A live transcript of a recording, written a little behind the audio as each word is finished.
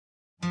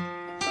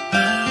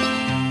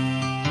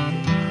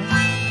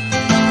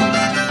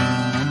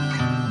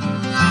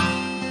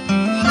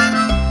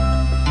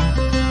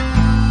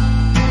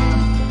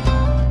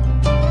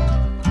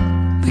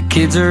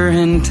Kids are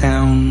in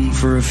town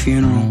for a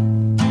funeral,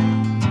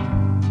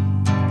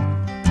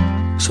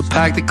 so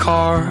pack the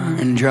car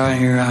and dry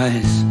your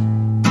eyes.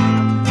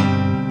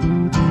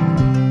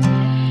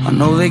 I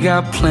know they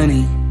got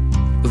plenty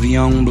of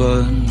young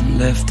blood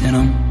left in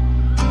them,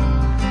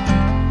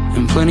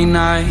 and plenty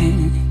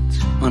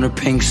nights under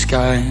pink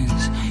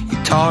skies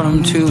you taught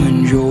them to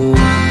enjoy.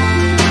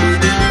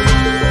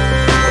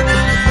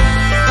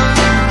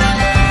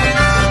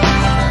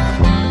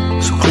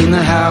 So clean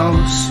the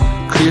house,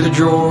 clear the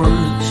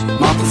drawers,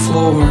 mop the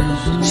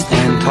floors,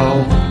 stand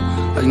tall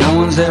like no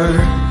one's ever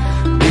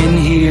been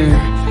here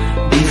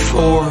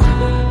before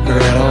or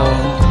at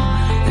all.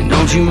 And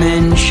don't you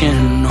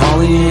mention all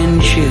the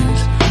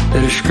inches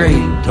that are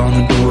scraped on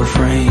the door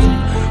frame.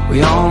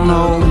 We all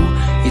know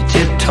you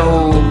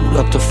tiptoed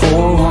up to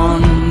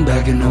 4-1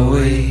 back in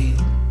 08.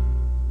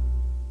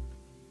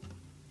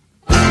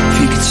 If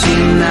you could see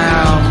him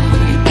now,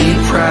 you'd be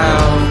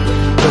proud,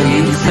 but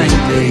you think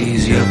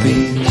they's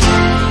yuppies.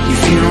 Your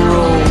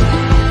funeral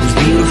was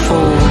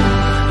beautiful,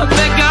 I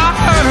bet God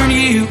heard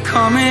you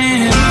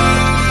coming.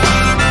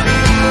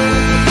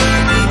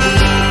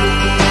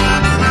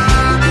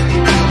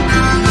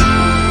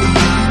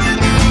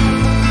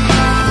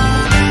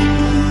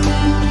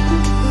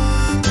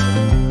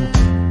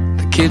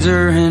 The kids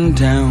are in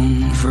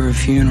town for a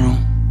funeral,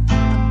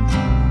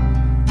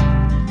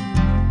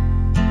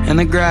 and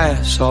the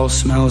grass all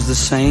smells the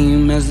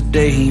same as the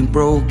day you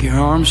broke your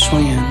arm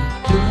swinging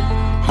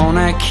on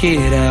that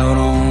kid out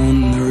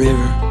on the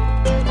river.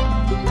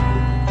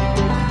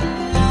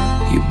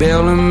 You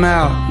bailed him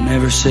out,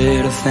 never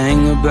said a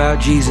thing about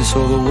Jesus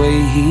or the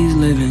way he's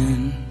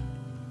living.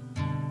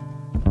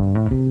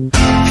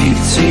 If you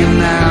could see him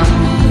now,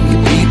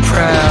 you'd be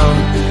proud,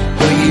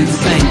 but you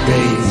think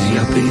they's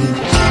yuppies.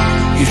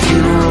 Your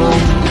funeral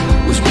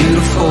was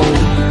beautiful,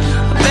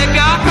 I bet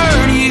God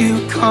heard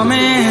you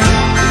coming.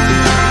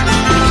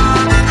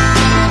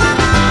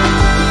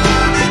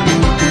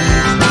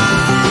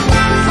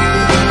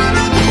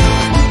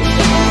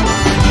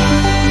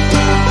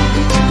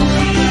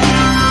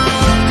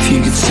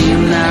 See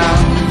him now,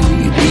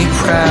 you'd be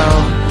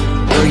proud,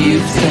 or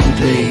you'd think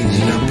they's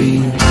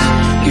yuppies.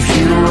 Your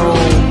funeral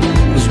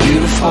was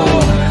beautiful,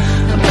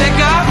 I bet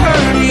God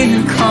heard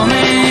you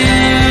coming.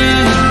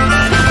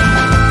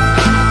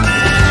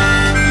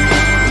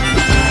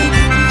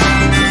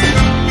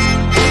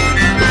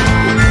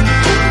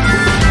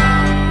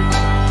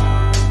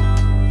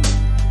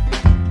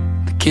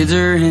 The kids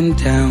are in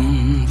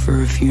town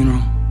for a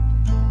funeral,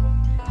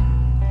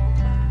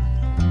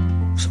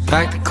 so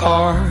pack the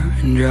car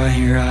and dry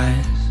your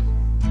eyes.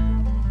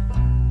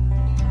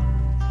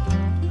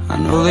 I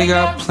know they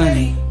got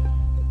plenty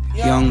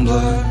young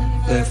blood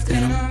left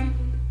in them,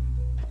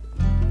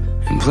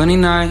 and plenty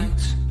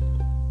nights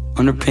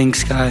under pink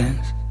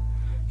skies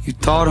you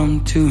taught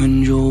them to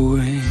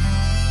enjoy.